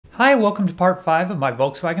Hi, welcome to part 5 of my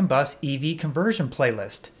Volkswagen Bus EV conversion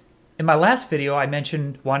playlist. In my last video, I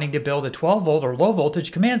mentioned wanting to build a 12 volt or low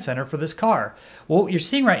voltage command center for this car. Well, what you're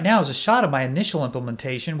seeing right now is a shot of my initial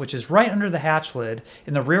implementation, which is right under the hatch lid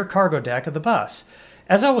in the rear cargo deck of the bus.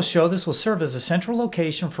 As I will show, this will serve as a central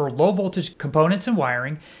location for low voltage components and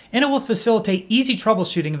wiring, and it will facilitate easy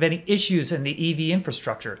troubleshooting of any issues in the EV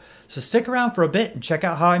infrastructure. So stick around for a bit and check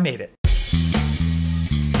out how I made it.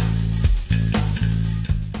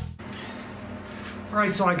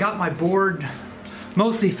 Alright, so I got my board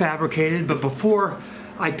mostly fabricated, but before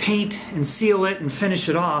I paint and seal it and finish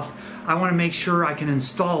it off, I want to make sure I can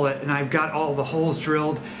install it, and I've got all the holes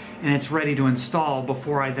drilled and it's ready to install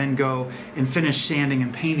before I then go and finish sanding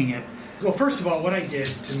and painting it. Well, first of all, what I did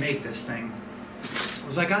to make this thing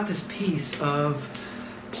was I got this piece of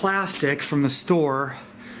plastic from the store.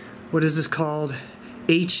 What is this called?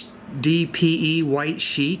 HDPE white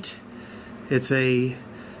sheet. It's a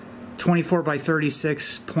 24 by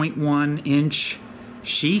 36.1 inch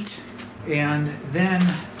sheet, and then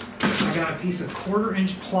I got a piece of 1/4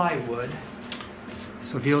 inch plywood.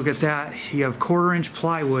 So if you look at that, you have 1/4 inch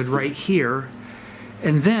plywood right here,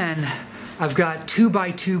 and then I've got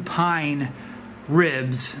 2x2 pine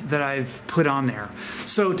ribs that I've put on there.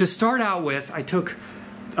 So to start out with, I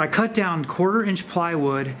cut down 1/4 inch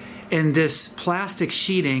plywood and this plastic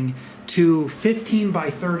sheeting to 15 by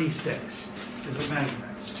 36 is the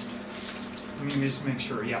measurements. Let me just make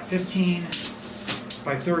sure. Yeah, 15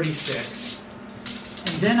 by 36.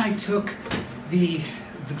 And then I took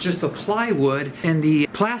just the plywood and the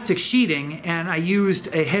plastic sheeting, and I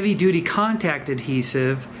used a heavy-duty contact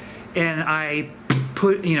adhesive, and I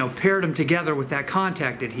paired them together with that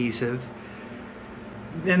contact adhesive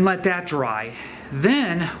and let that dry.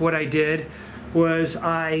 Then what I did was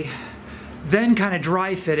I then kind of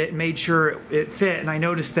dry fit it and made sure it fit, and I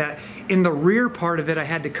noticed that in the rear part of it I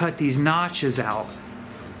had to cut these notches out.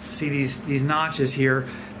 See these notches here,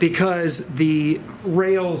 because the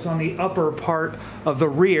rails on the upper part of the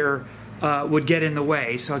rear would get in the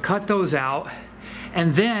way. So I cut those out,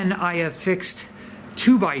 and then I have fixed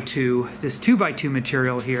 2x2, this 2x2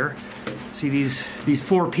 material here. See these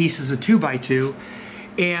 4 pieces of 2x2,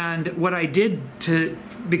 and what I did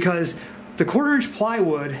because the 1/4 inch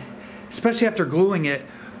plywood, especially after gluing it,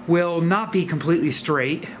 will not be completely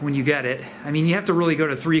straight when you get it. I mean, you have to really go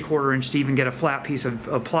to 3/4 inch to even get a flat piece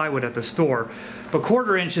of plywood at the store. But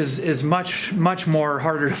 1/4 inch is much more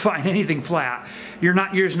harder to find anything flat. You're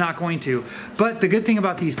just not going to. But the good thing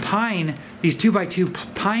about these 2x2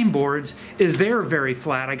 pine boards is they're very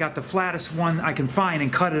flat. I got the flattest one I can find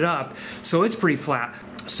and cut it up, so it's pretty flat.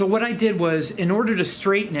 So what I did was, in order to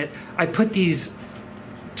straighten it, I put these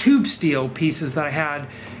tube steel pieces that I had,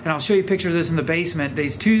 and I'll show you a picture of this in the basement,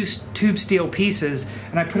 these 2 tube steel pieces,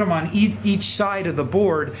 and I put them on each side of the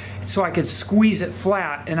board so I could squeeze it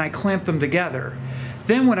flat, and I clamped them together.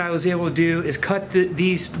 Then what I was able to do is cut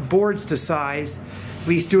these boards to size, at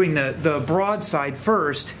least doing the broad side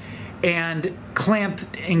first, and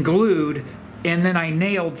clamped and glued, and then I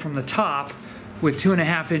nailed from the top with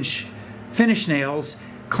 2.5 inch finish nails,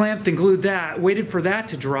 clamped and glued that, waited for that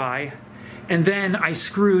to dry, and then I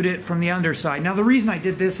screwed it from the underside. Now the reason I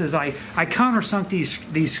did this is I countersunk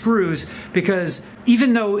these screws, because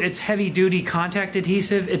even though it's heavy duty contact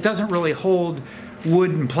adhesive, it doesn't really hold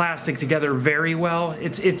wood and plastic together very well.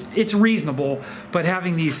 It's reasonable, but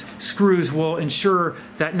having these screws will ensure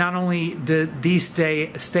that not only do these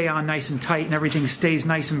stay on nice and tight and everything stays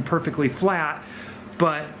nice and perfectly flat,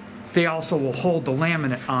 but they also will hold the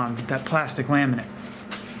laminate on, that plastic laminate.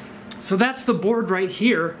 So that's the board right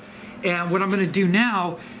here. And what I'm going to do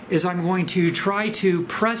now is I'm going to try to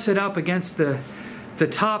press it up against the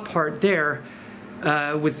top part there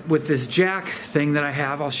with this jack thing that I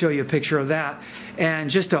have. I'll show you a picture of that. And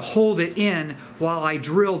just to hold it in while I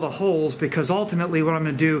drill the holes, because ultimately what I'm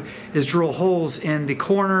going to do is drill holes in the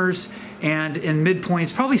corners and in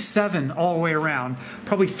midpoints, probably 7 all the way around.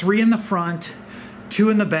 Probably 3 in the front, 2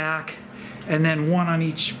 in the back, and then 1 on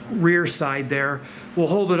each rear side there. We'll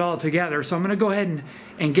hold it all together. So I'm going to go ahead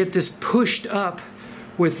and get this pushed up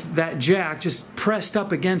with that jack, just pressed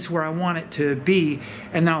up against where I want it to be,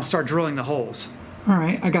 and then I'll start drilling the holes.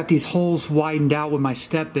 Alright, I got these holes widened out with my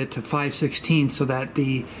step bit to 5/16 so that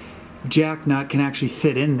the jack nut can actually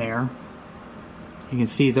fit in there. You can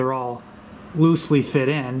see they're all loosely fit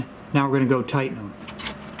in. Now we're going to go tighten them.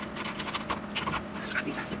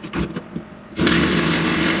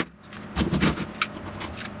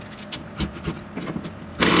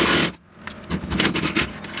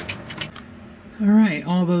 Alright,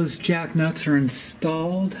 all those jack nuts are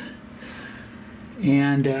installed,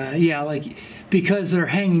 and yeah, like because they're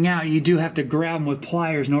hanging out, you do have to grab them with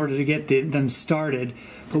pliers in order to get them started.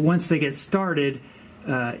 But once they get started,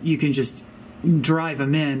 you can just drive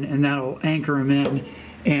them in, and that'll anchor them in.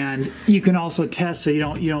 And you can also test so you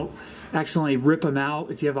don't accidentally rip them out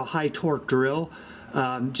if you have a high torque drill.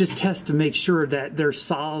 Just test to make sure that they're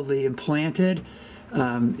solidly implanted.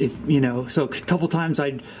 So a couple times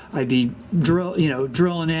I'd be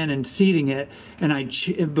drilling in and seating it,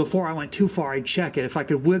 and before I went too far, I'd check it. If I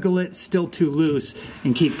could wiggle it, still too loose,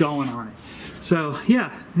 and keep going on it. So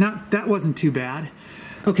yeah, that wasn't too bad.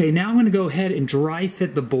 Okay, now I'm going to go ahead and dry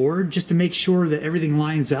fit the board just to make sure that everything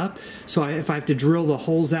lines up. So if I have to drill the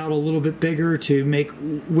holes out a little bit bigger to make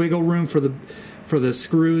wiggle room for the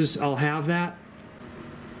screws, I'll have that.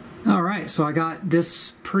 All right, so I got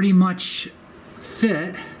this pretty much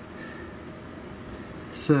fit.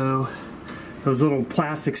 So those little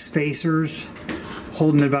plastic spacers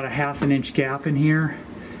holding about a 1/2 inch gap in here,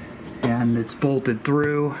 and it's bolted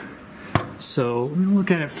through. So let me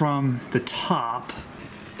look at it from the top.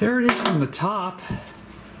 There it is from the top.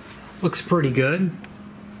 Looks pretty good.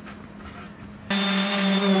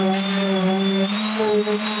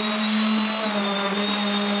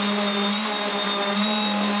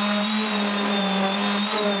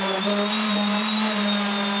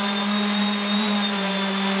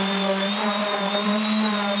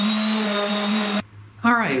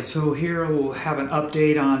 Alright, so here we'll have an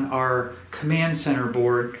update on our command center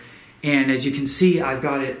board, and as you can see, I've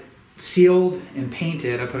got it sealed and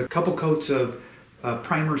painted. I put a couple coats of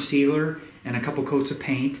primer sealer and a couple coats of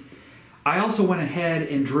paint. I also went ahead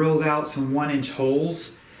and drilled out some 1-inch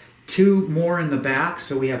holes, 2 more in the back,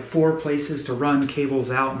 so we have 4 places to run cables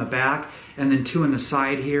out in the back, and then 2 in the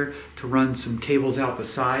side here to run some cables out the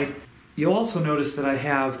side. You'll also notice that I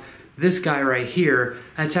have this guy right here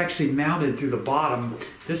that's actually mounted through the bottom.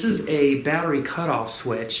 This is a battery cutoff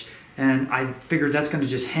switch, and I figured that's going to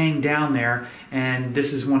just hang down there, and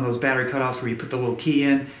this is one of those battery cutoffs where you put the little key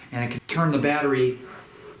in and it can turn the battery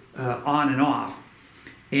on and off.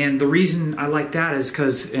 And the reason I like that is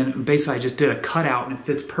because basically I just did a cutout and it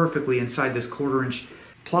fits perfectly inside this 1/4 inch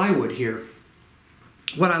plywood here.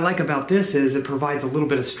 What I like about this is it provides a little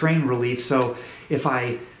bit of strain relief, so if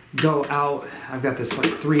I go out, I've got this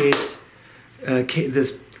like 3/8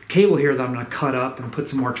 this cable here that I'm going to cut up and put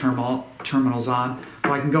some more terminals on.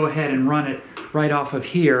 Or I can go ahead and run it right off of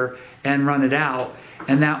here and run it out,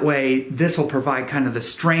 and that way this will provide kind of the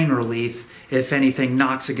strain relief if anything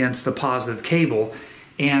knocks against the positive cable.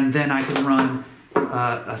 And then I can run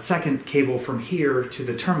a second cable from here to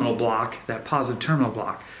the terminal block, that positive terminal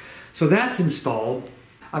block. So that's installed.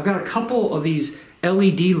 I've got a couple of these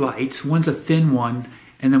LED lights. One's a thin one,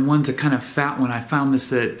 and then one's a kind of fat one. I found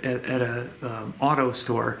this at a auto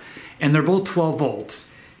store, and they're both 12 volts.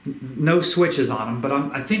 No switches on them, but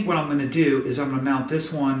I think what I'm going to do is I'm going to mount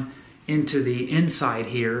this one into the inside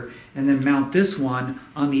here, and then mount this one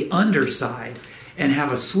on the underside, and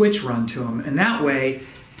have a switch run to them. And that way,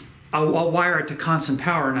 I'll wire it to constant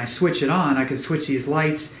power, and I switch it on. I can switch these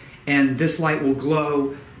lights, and this light will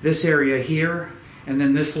glow this area here, and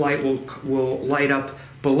then this light will light up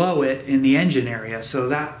below it in the engine area. So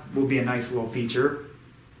that will be a nice little feature.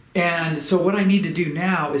 And so what I need to do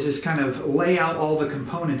now is just kind of lay out all the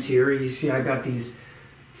components here. You see I've got these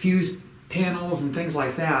fuse panels and things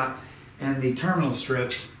like that, and the terminal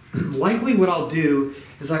strips. Likely what I'll do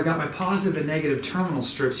is I've got my positive and negative terminal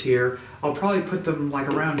strips here. I'll probably put them like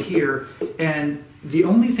around here, and the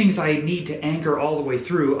only things I need to anchor all the way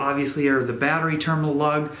through obviously are the battery terminal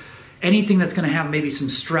lug, anything that's going to have maybe some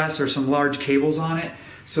stress or some large cables on it.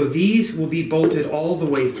 So these will be bolted all the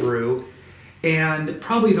way through, and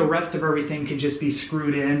probably the rest of everything can just be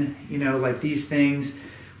screwed in, you know, like these things,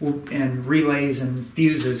 and relays and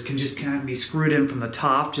fuses can just kind of be screwed in from the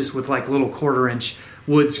top just with like little 1/4 inch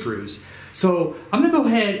wood screws. So I'm going to go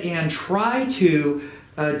ahead and try to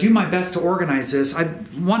do my best to organize this. I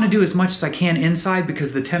want to do as much as I can inside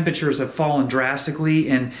because the temperatures have fallen drastically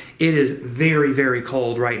and it is very, very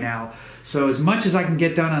cold right now. So as much as I can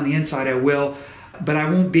get done on the inside, I will, but I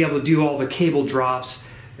won't be able to do all the cable drops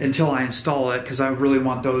until I install it because I really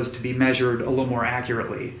want those to be measured a little more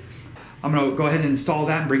accurately. I'm going to go ahead and install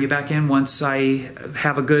that and bring it back in once I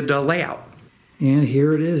have a good layout. And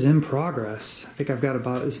here it is in progress. I think I've got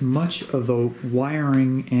about as much of the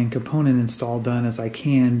wiring and component install done as I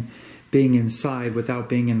can being inside without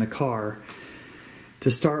being in the car. To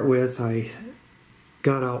start with, I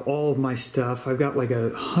got out all of my stuff. I've got like a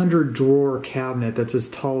 100 drawer cabinet that's as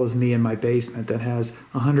tall as me in my basement that has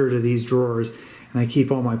 100 of these drawers, and I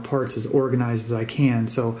keep all my parts as organized as I can.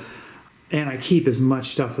 And I keep as much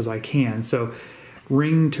stuff as I can. So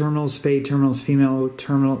ring terminals, spade terminals, female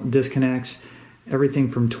terminal disconnects, everything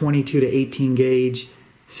from 22 to 18 gauge,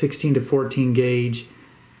 16 to 14 gauge,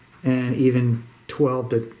 and even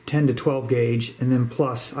 10 to 12 gauge. And then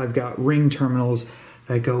plus I've got ring terminals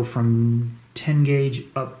that go from 10 gauge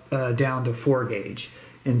up down to 4 gauge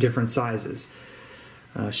in different sizes.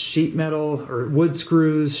 Sheet metal or wood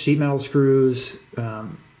screws, sheet metal screws,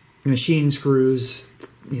 machine screws,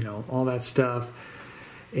 you know, all that stuff,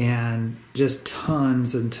 and just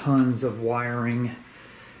tons and tons of wiring.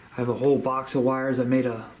 I have a whole box of wires. I made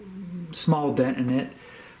a small dent in it,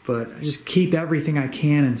 but I just keep everything I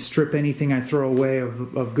can and strip anything I throw away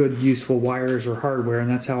of good useful wires or hardware, and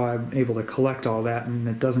that's how I'm able to collect all that, and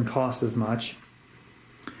it doesn't cost as much.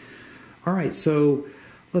 All right, so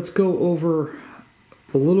let's go over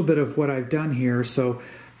a little bit of what I've done here. So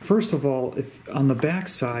first of all, if on the back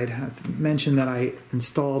side, I've mentioned that I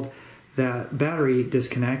installed that battery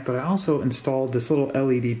disconnect, but I also installed this little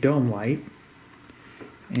LED dome light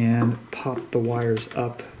and popped the wires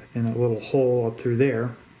up in a little hole up through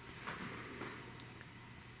there.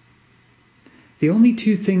 The only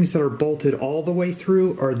two things that are bolted all the way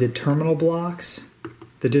through are the terminal blocks,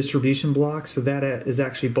 the distribution blocks. So that is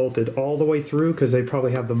actually bolted all the way through because they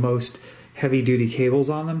probably have the most heavy-duty cables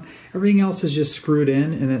on them. Everything else is just screwed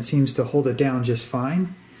in, and it seems to hold it down just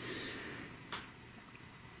fine.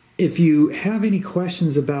 If you have any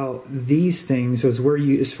questions about these things, as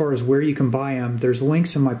far as where you can buy them, there's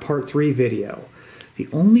links in my part 3 video. The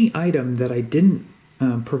only item that I didn't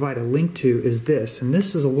provide a link to is this, and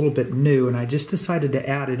this is a little bit new, and I just decided to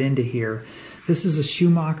add it into here. This is a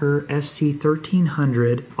Schumacher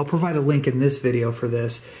SC1300. I'll provide a link in this video for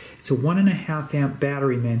this. It's a 1.5 amp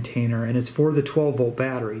battery maintainer, and it's for the 12 volt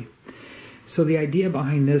battery. So the idea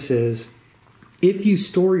behind this is, if you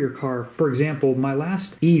store your car, for example, my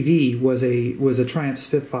last EV was a Triumph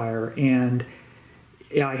Spitfire, and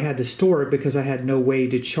I had to store it because I had no way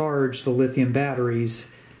to charge the lithium batteries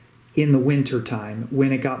in the winter time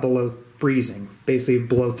when it got below freezing, basically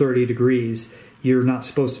below 30 degrees. You're not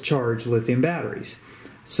supposed to charge lithium batteries.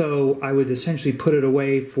 So I would essentially put it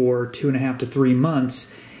away for 2.5 to 3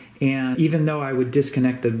 months, and even though I would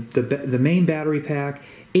disconnect the main battery pack,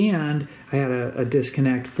 and I had a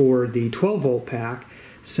disconnect for the 12 volt pack,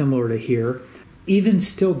 similar to here, even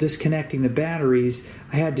still disconnecting the batteries,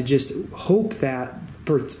 I had to just hope that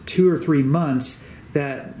for 2 or 3 months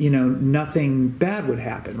that, you know, nothing bad would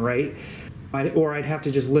happen, right? Or I'd have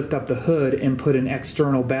to just lift up the hood and put an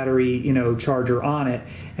external battery, you know, charger on it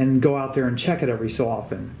and go out there and check it every so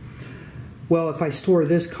often. Well, if I store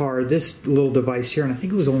this little device here, and I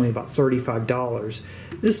think it was only about $35,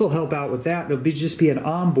 this will help out with that. It'll just be an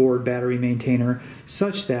onboard battery maintainer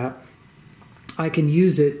such that I can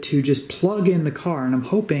use it to just plug in the car, and I'm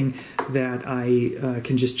hoping that I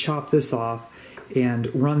can just chop this off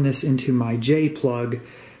and run this into my J-plug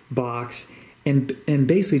box and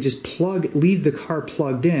basically just leave the car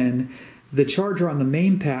plugged in. The charger on the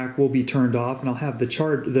main pack will be turned off, and I'll have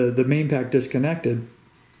the main pack disconnected.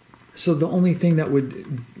 So the only thing that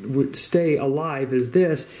would stay alive is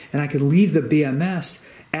this, and I could leave the BMS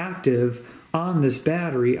active on this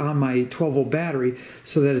battery, on my 12 volt battery,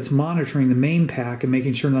 so that it's monitoring the main pack and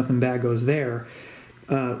making sure nothing bad goes there,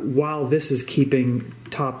 while this is keeping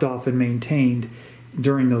topped off and maintained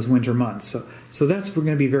during those winter months. So that's going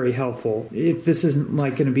to be very helpful. If this isn't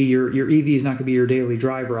like going to be your EV is not going to be your daily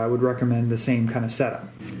driver, I would recommend the same kind of setup.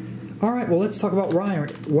 All right, well, let's talk about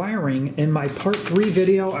wiring. In my part 3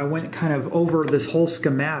 video, I went kind of over this whole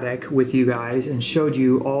schematic with you guys and showed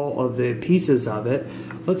you all of the pieces of it.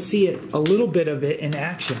 Let's see a little bit of it in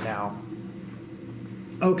action now.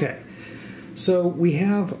 Okay, so we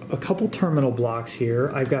have a couple terminal blocks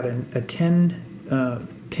here. I've got a 10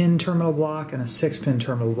 pin terminal block and a 6-pin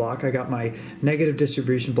terminal block. I got my negative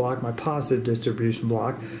distribution block, my positive distribution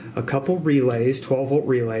block, a couple relays, 12 volt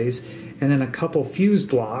relays, and then a couple fuse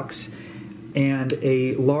blocks and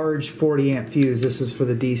a large 40 amp fuse. This is for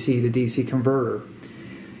the DC to DC converter.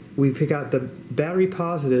 We've got the battery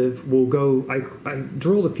positive will go, I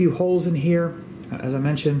drilled a few holes in here. As I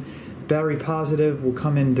mentioned, battery positive will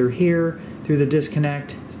come in through here, through the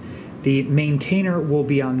disconnect. The maintainer will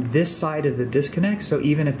be on this side of the disconnect, so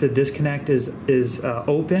even if the disconnect is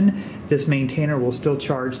open, this maintainer will still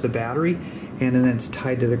charge the battery, and then it's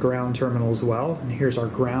tied to the ground terminal as well. And here's our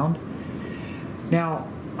ground. Now,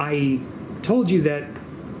 I told you that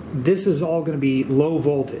this is all going to be low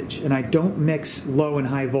voltage, and I don't mix low and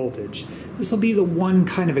high voltage. This will be the one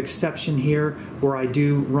kind of exception here where I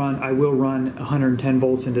will run 110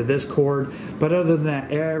 volts into this cord, but other than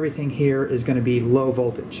that, everything here is going to be low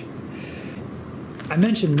voltage. I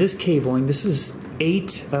mentioned this cabling. This is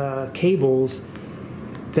 8 cables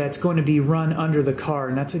that's going to be run under the car,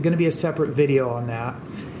 and that's going to be a separate video on that.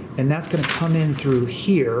 And that's going to come in through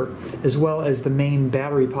here, as well as the main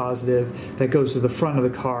battery positive that goes to the front of the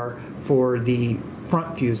car for the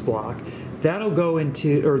front fuse block. That'll go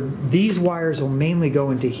into, or these wires will mainly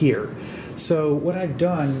go into here. So what I've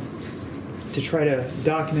done to try to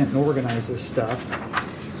document and organize this stuff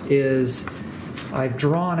is I've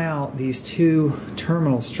drawn out these two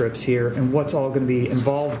terminal strips here and what's all going to be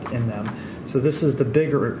involved in them. So this is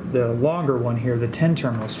the longer one here, the 10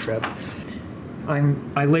 terminal strip.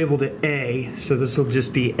 I labeled it A, so this will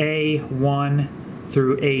just be A1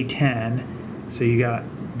 through A10. So you got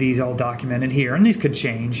these all documented here, and these could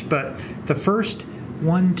change, but the first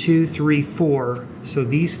 1, 2, 3, 4, so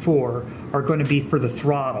these 4 are going to be for the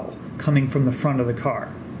throttle coming from the front of the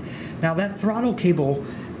car. Now that throttle cable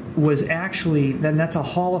was actually, that's a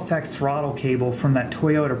Hall effect throttle cable from that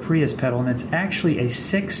Toyota Prius pedal, and it's actually a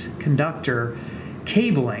 6-conductor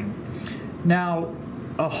cabling. Now,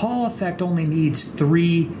 a Hall effect only needs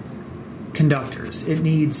 3 conductors. It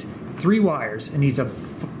needs 3 wires. It needs a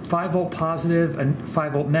 5-volt positive, a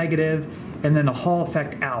 5-volt negative, and then the Hall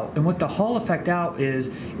effect out. And what the Hall effect out is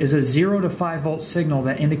a 0 to 5-volt signal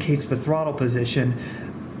that indicates the throttle position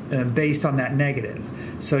based on that negative.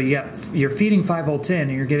 So you're feeding 5 volts in,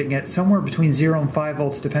 and you're getting it somewhere between 0 and 5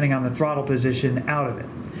 volts depending on the throttle position out of it.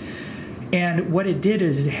 And what it did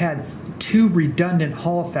is it had 2 redundant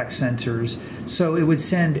Hall effect sensors, so it would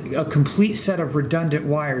send a complete set of redundant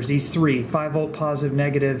wires, these 3, 5-volt positive,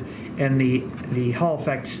 negative, and the Hall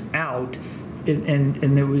effects out,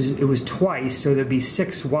 and it was twice, so there'd be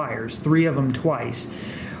 6 wires, 3 of them twice.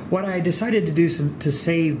 What I decided to do to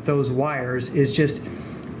save those wires is just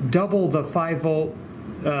double the 5-volt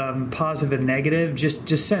positive and negative, just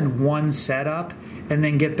send one setup, and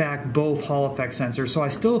then get back both Hall effect sensors. So I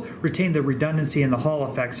still retain the redundancy in the Hall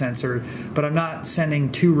effect sensor, but I'm not sending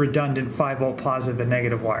 2 redundant 5-volt positive and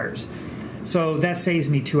negative wires. So that saves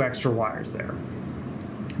me 2 extra wires there.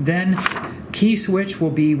 Then key switch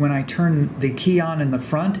will be when I turn the key on in the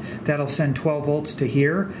front, that'll send 12 volts to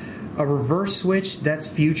here. A reverse switch, that's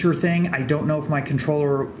future thing. I don't know if my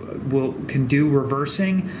controller can do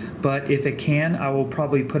reversing, but if it can, I will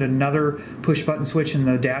probably put another push button switch in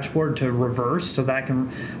the dashboard to reverse, so that I can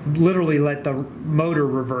literally let the motor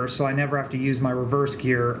reverse, so I never have to use my reverse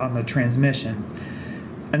gear on the transmission.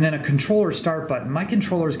 And then a controller start button. My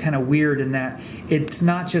controller is kind of weird in that it's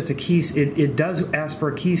not just a key, it does ask for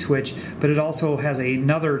a key switch, but it also has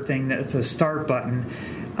another thing that's a start button.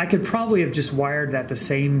 I could probably have just wired that the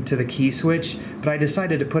same to the key switch, but I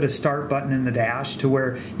decided to put a start button in the dash to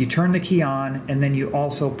where you turn the key on and then you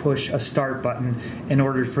also push a start button in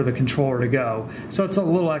order for the controller to go. So it's a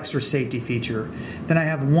little extra safety feature. Then I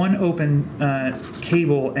have one open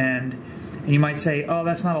cable end. And you might say, oh,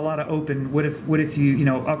 that's not a lot of open. What if you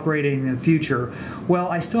upgrading in the future? Well,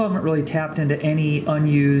 I still haven't really tapped into any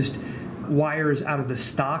unused wires out of the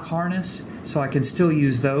stock harness, so I can still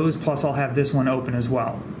use those, plus I'll have this one open as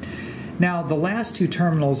well. Now, the last 2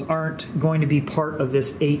 terminals aren't going to be part of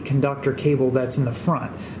this 8-conductor cable that's in the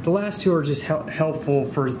front. The last 2 are just helpful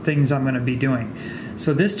for things I'm going to be doing.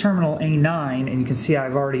 So this terminal A9, and you can see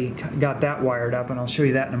I've already got that wired up, and I'll show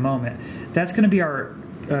you that in a moment. That's going to be our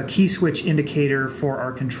key switch indicator for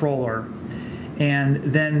our controller. And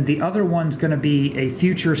then the other one's going to be a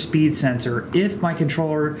future speed sensor. If my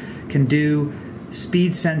controller can do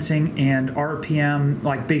speed sensing and RPM,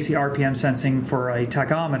 like basic RPM sensing for a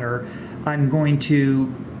tachometer, I'm going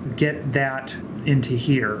to get that into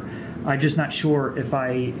here. I'm just not sure if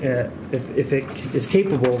if it is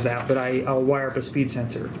capable of that, but I'll wire up a speed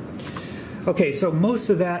sensor. Okay, so most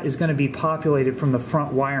of that is going to be populated from the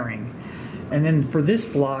front wiring. And then for this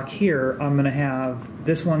block here, I'm going to have,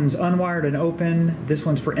 this one's unwired and open, this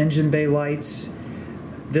one's for engine bay lights,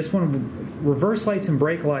 this one reverse lights and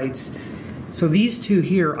brake lights. So these 2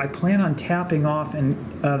 here, I plan on tapping off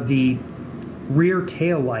the rear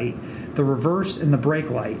tail light, the reverse and the brake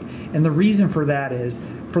light. And the reason for that is,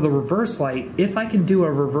 for the reverse light, if I can do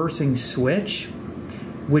a reversing switch,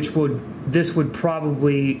 this would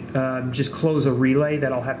probably just close a relay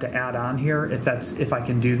that I'll have to add on here if I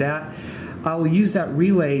can do that. I'll use that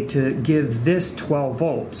relay to give this 12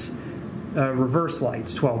 volts, reverse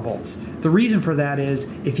lights 12 volts. The reason for that is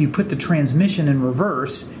if you put the transmission in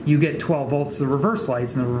reverse, you get 12 volts to the reverse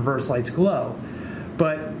lights and the reverse lights glow.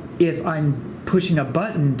 But if I'm pushing a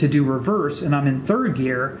button to do reverse and I'm in 3rd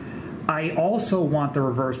gear, I also want the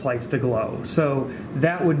reverse lights to glow. So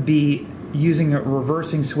that would be using a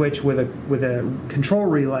reversing switch with a control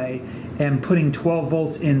relay and putting 12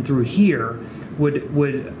 volts in through here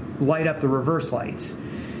would light up the reverse lights.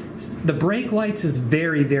 The brake lights is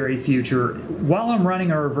very, very future. While I'm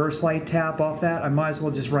running a reverse light tap off that, I might as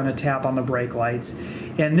well just run a tap on the brake lights.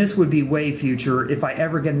 And this would be way future if I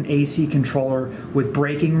ever get an AC controller with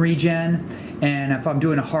braking regen. And if I'm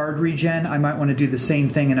doing a hard regen, I might want to do the same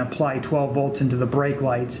thing and apply 12 volts into the brake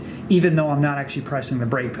lights, even though I'm not actually pressing the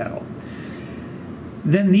brake pedal.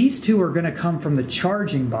 Then these two are going to come from the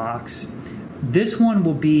charging box. This one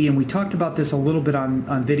will be, and we talked about this a little bit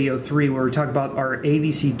on video 3, where we talked about our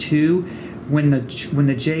AVC2. When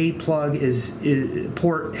the J plug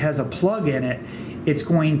port has a plug in it, it's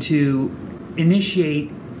going to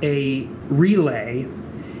initiate a relay.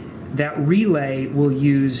 That relay will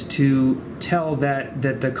use to tell that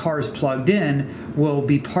the car is plugged in, will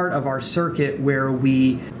be part of our circuit where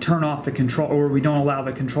we turn off the control, or we don't allow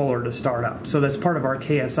the controller to start up. So that's part of our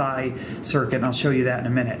KSI circuit, and I'll show you that in a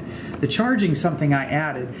minute. The charging is something I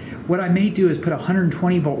added. What I may do is put a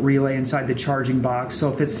 120 volt relay inside the charging box,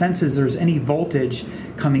 so if it senses there's any voltage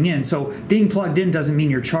coming in. So being plugged in doesn't mean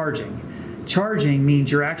you're charging. Charging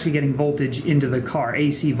means you're actually getting voltage into the car,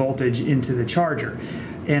 AC voltage into the charger.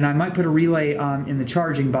 And I might put a relay in the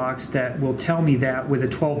charging box that will tell me that with a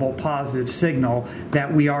 12 volt positive signal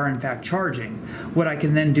that we are in fact charging. What I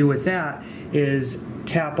can then do with that is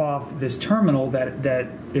tap off this terminal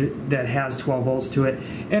that has 12 volts to it,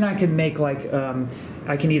 and I can make like,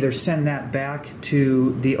 I can either send that back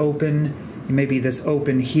to the open, maybe this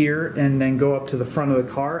open here, and then go up to the front of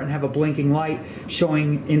the car and have a blinking light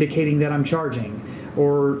indicating that I'm charging.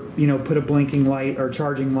 Or, you know, put a blinking light or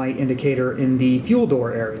charging light indicator in the fuel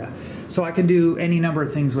door area. So I can do any number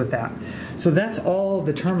of things with that. So that's all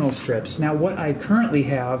the terminal strips. Now what I currently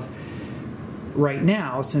have right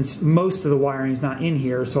now, since most of the wiring is not in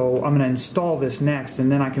here, so I'm going to install this next and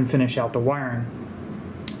then I can finish out the wiring.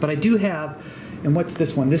 But I do have, and what's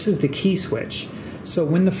this one? This is the key switch. So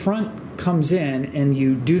when the front comes in and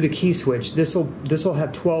you do the key switch, this will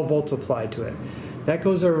have 12 volts applied to it. That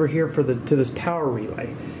goes over here to this power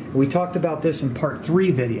relay. We talked about this in part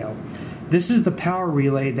 3 video. This is the power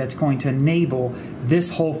relay that's going to enable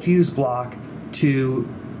this whole fuse block to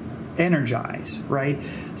energize, right?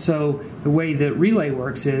 So the way the relay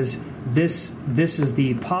works is this is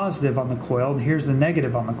the positive on the coil, here's the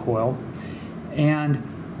negative on the coil, and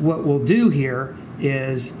what we'll do here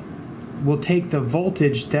is we'll take the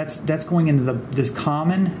voltage that's going into this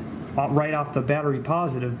common right off the battery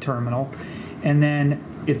positive terminal, and then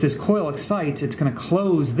if this coil excites, it's going to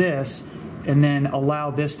close this and then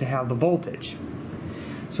allow this to have the voltage.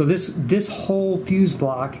 So this whole fuse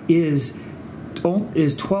block is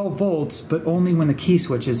 12 volts, but only when the key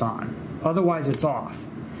switch is on. Otherwise it's off.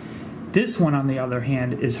 This one, on the other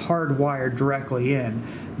hand, is hardwired directly in.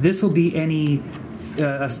 This will be any,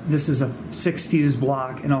 this is a 6 fuse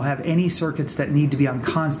block, and it'll have any circuits that need to be on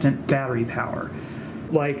constant battery power.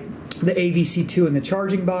 Like the AVC2 in the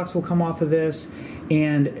charging box will come off of this,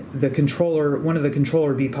 and the controller, one of the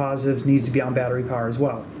controller B positives needs to be on battery power as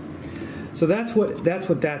well. So that's what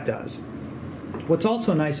that does. What's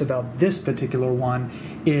also nice about this particular one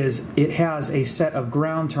is it has a set of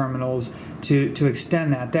ground terminals to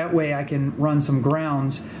extend that. That way I can run some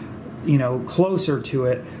grounds, you know, closer to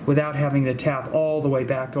it without having to tap all the way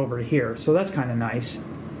back over to here. So that's kind of nice.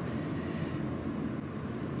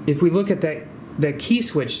 If we look at that key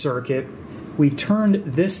switch circuit, we've turned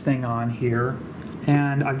this thing on here,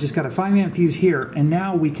 and I've just got a 5-amp fuse here, and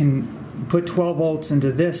now we can put 12 volts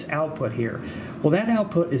into this output here. Well, that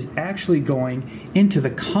output is actually going into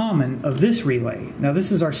the common of this relay. Now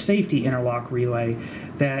this is our safety interlock relay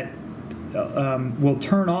that will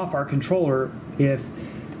turn off our controller if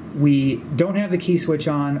we don't have the key switch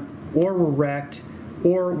on, or we're wrecked,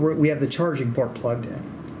 or we have the charging port plugged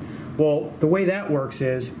in. Well, the way that works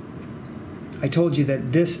is, I told you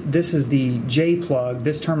that this is the J plug,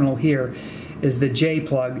 this terminal here is the J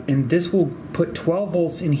plug, and this will put 12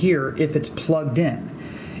 volts in here if it's plugged in.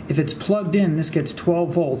 If it's plugged in, this gets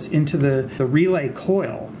 12 volts into the relay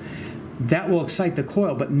coil. That will excite the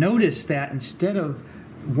coil, but notice that instead of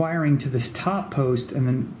wiring to this top post and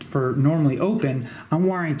then for normally open, I'm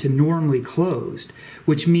wiring to normally closed,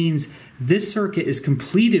 which means this circuit is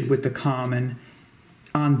completed with the common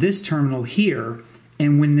on this terminal here,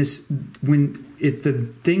 and if the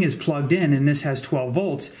thing is plugged in and this has 12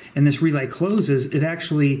 volts and this relay closes, it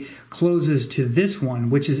actually closes to this one,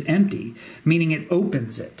 which is empty, meaning it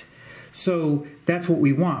opens it. So that's what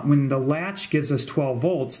we want. When the latch gives us 12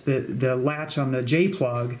 volts, the latch on the J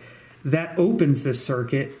plug, that opens this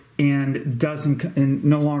circuit and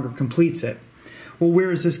no longer completes it. Well,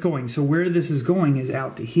 where is this going? So where this is going is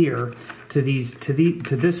out to here, to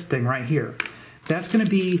this thing right here. that's going to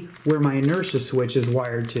be where my inertia switch is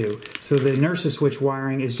wired to. So the inertia switch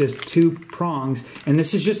wiring is just 2 prongs, and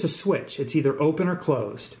this is just a switch. It's either open or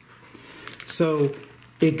closed. So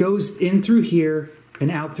it goes in through here and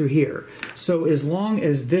out through here. So as long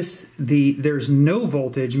as there's no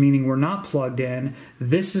voltage, meaning we're not plugged in,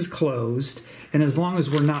 this is closed, and as long as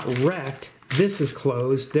we're not wrecked, this is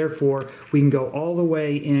closed. Therefore, we can go all the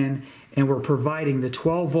way in, and we're providing the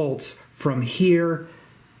 12 volts from here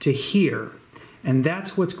to here. And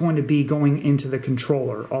that's what's going to be going into the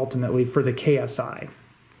controller, ultimately, for the KSI.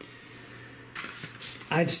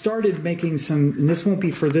 I've started making some, and this won't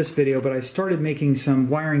be for this video, but I started making some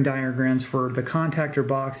wiring diagrams for the contactor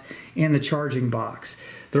box and the charging box.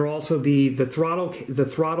 There'll also be the throttle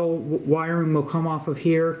wiring will come off of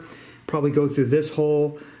here, probably go through this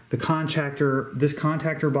hole. This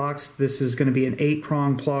contactor box, this is going to be an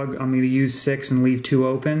 8-prong plug. I'm going to use 6 and leave 2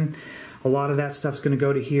 open. A lot of that stuff's going to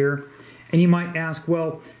go to here. And you might ask,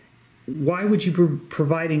 well, why would you be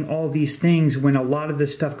providing all these things when a lot of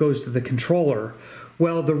this stuff goes to the controller?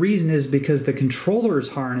 Well, the reason is because the controller's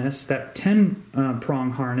harness, that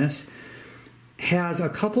 10-prong harness, has a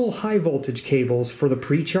couple high voltage cables for the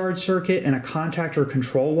pre-charge circuit and a contactor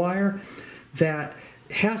control wire that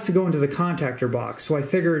has to go into the contactor box. So I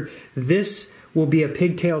figured this will be a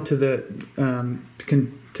pigtail to the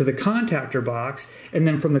contactor box, and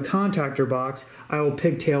then from the contactor box, I will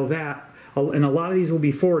pigtail that. And a lot of these will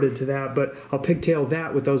be forwarded to that, but I'll pigtail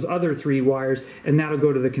that with those other 3 wires, and that'll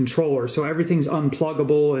go to the controller. So everything's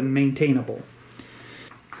unpluggable and maintainable.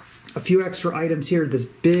 A few extra items here. This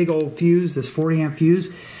big old fuse, this 40 amp fuse,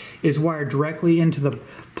 is wired directly into the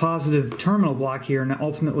positive terminal block here and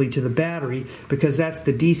ultimately to the battery, because that's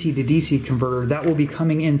the DC to DC converter. That will be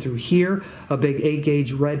coming in through here. A big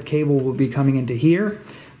 8-gauge red cable will be coming into here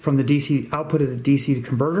from the DC output of the DC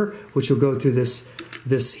converter, which will go through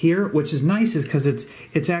this here, which is nice is because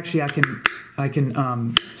it's actually I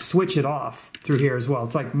can switch it off through here as well.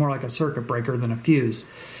 It's like more like a circuit breaker than a fuse.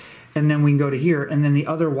 And then we can go to here, and then the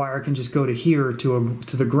other wire can just go to here to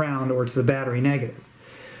the ground or to the battery negative.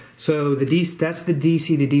 So that's the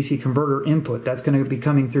DC to DC converter input. That's going to be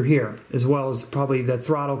coming through here, as well as probably the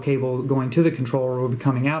throttle cable going to the controller will be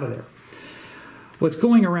coming out of there. What's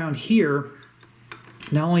going around here,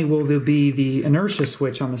 not only will there be the inertia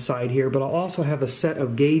switch on the side here, but I'll also have a set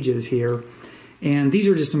of gauges here. And these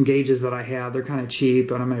are just some gauges that I have. They're kind of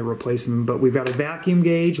cheap, and I may replace them. But we've got a vacuum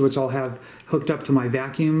gauge, which I'll have hooked up to my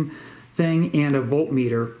vacuum thing, and a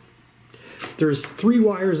voltmeter. There's 3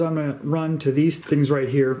 wires I'm going to run to these things right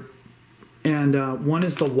here. And one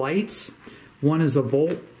is the lights, one is a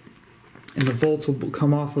volt, and the volts will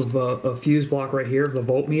come off of a fuse block right here of the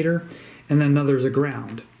voltmeter, and then another is a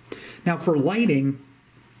ground. Now for lighting,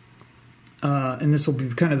 and this will be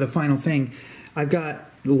kind of the final thing, I've got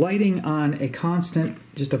lighting on a constant,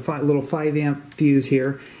 just a little 5 amp fuse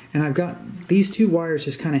here, and I've got these 2 wires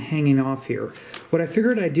just kind of hanging off here. What I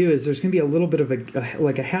figured I'd do is there's going to be a little bit of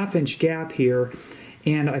like a ½ inch gap here,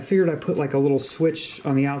 and I figured I'd put like a little switch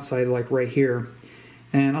on the outside like right here,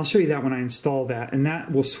 and I'll show you that when I install that, and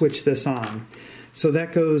that will switch this on. So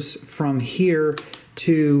that goes from here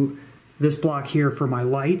to this block here for my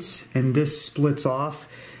lights, and this splits off,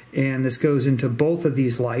 and this goes into both of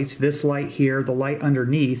these lights, this light here, the light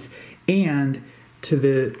underneath, and to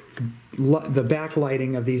the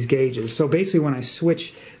backlighting of these gauges. So basically when I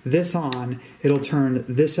switch this on, it'll turn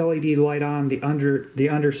this LED light on, the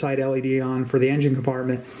underside LED on for the engine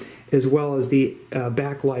compartment, as well as the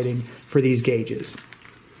backlighting for these gauges.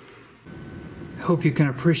 Hope you can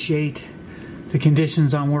appreciate the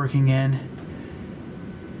conditions I'm working in.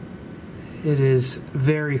 It is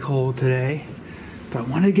very cold today, but I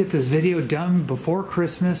wanted to get this video done before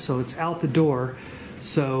Christmas so it's out the door.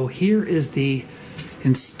 So here is the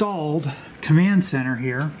installed command center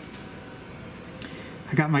here.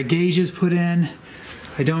 I got my gauges put in.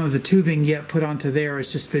 I don't have the tubing yet put onto there.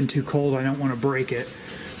 It's just been too cold. I don't want to break it.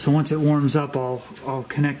 So once it warms up, I'll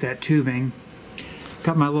connect that tubing.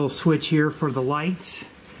 Got my little switch here for the lights.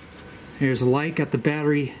 Here's a light, got the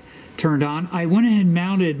battery turned on. I went ahead and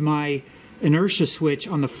mounted my inertia switch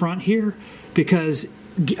on the front here because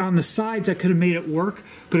on the sides I could have made it work,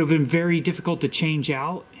 but it would have been very difficult to change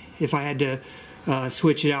out if I had to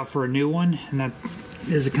switch it out for a new one, and that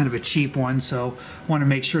is a kind of a cheap one, so I want to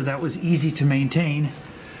make sure that was easy to maintain.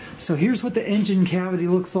 So here's what the engine cavity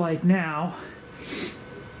looks like now.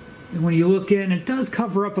 And when you look in, it does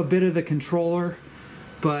cover up a bit of the controller,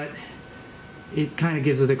 but it kind of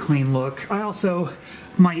gives it a clean look. I also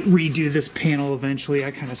might redo this panel eventually.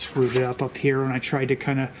 I kind of screwed it up here when I tried to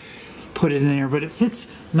kind of put it in there, but it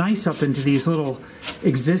fits nice up into these little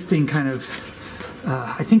existing kind of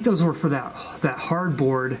I think those were for that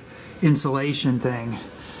hardboard insulation thing.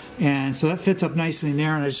 And so that fits up nicely in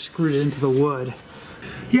there, and I just screwed it into the wood.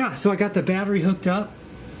 Yeah, so I got the battery hooked up.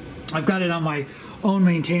 I've got it on my own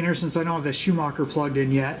maintainer since I don't have the Schumacher plugged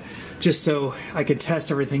in yet, just so I could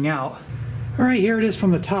test everything out. All right, here it is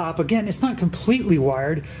from the top. Again, it's not completely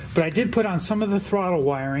wired, but I did put on some of the throttle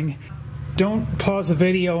wiring. Don't pause the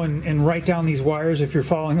video and write down these wires if you're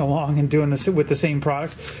following along and doing this with the same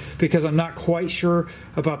products, because I'm not quite sure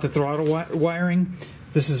about the throttle wiring.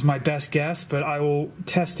 This is my best guess, but I will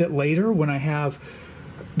test it later when I have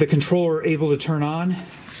the controller able to turn on.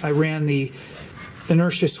 I ran the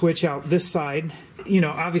inertia switch out this side. You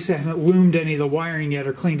know, obviously I haven't loomed any of the wiring yet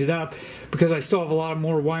or cleaned it up because I still have a lot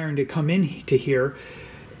more wiring to come into here.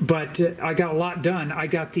 But I got a lot done. I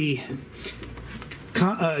got the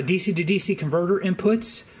DC to DC converter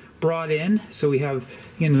inputs brought in. So we have,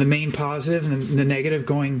 you know, the main positive and the negative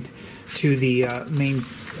going to the main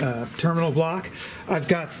terminal block. I've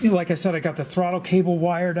got, like I said, I got the throttle cable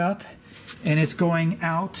wired up, and it's going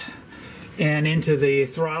out and into the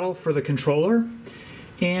throttle for the controller.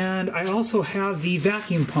 And I also have the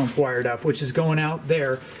vacuum pump wired up, which is going out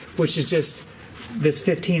there, which is just this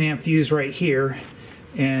 15 amp fuse right here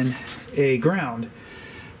and a ground.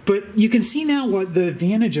 But you can see now what the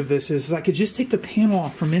advantage of this is I could just take the panel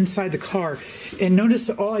off from inside the car, and notice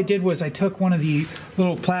all I did was I took one of the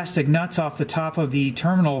little plastic nuts off the top of the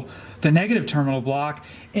terminal, the negative terminal block,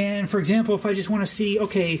 and for example, if I just want to see,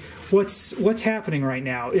 okay, what's happening right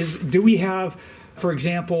now, do we have, for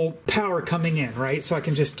example, power coming in, right? So I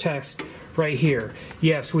can just test right here.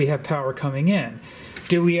 Yes, we have power coming in.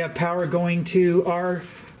 Do we have power going to our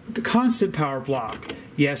constant power block?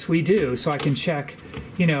 Yes, we do. So I can check,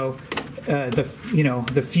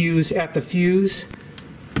 the fuse at the fuse,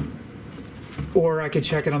 or I could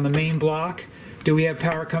check it on the main block. Do we have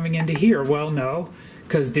power coming into here? Well, no,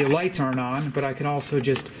 because the lights aren't on, but I can also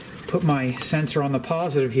just put my sensor on the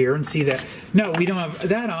positive here and see that, no, we don't have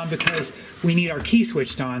that on because we need our key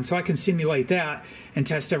switched on. So I can simulate that and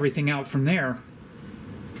test everything out from there.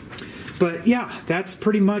 But yeah, that's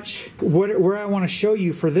pretty much where I want to show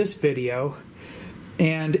you for this video.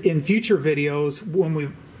 And in future videos, when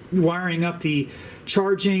we're wiring up the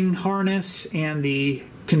charging harness and the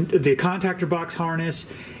contactor box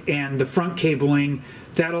harness and the front cabling,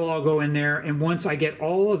 that'll all go in there. And once I get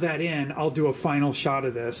all of that in, I'll do a final shot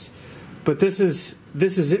of this. But this is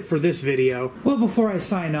it for this video. Well, before I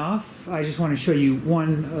sign off, I just want to show you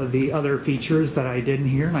one of the other features that I did in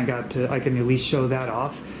here, and I can at least show that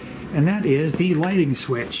off. And that is the lighting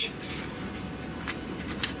switch.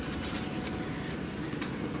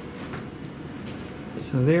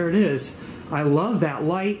 So there it is. I love that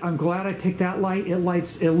light. I'm glad I picked that light. It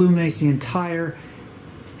illuminates the entire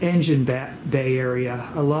engine bay area.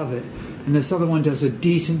 I love it. And this other one does a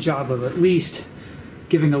decent job of at least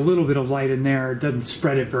giving a little bit of light in there. It doesn't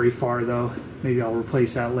spread it very far though. Maybe I'll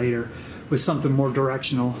replace that later with something more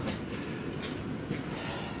directional.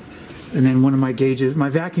 And then one of my gauges, my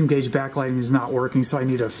vacuum gauge backlighting is not working, so I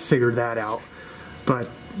need to figure that out. But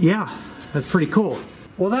yeah, that's pretty cool.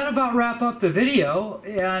 Well, that about wrap up the video,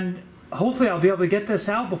 and hopefully I'll be able to get this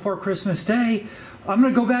out before Christmas Day. I'm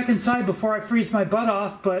gonna go back inside before I freeze my butt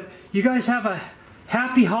off, but you guys have a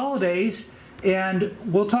happy holidays, and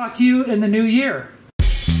we'll talk to you in the new year.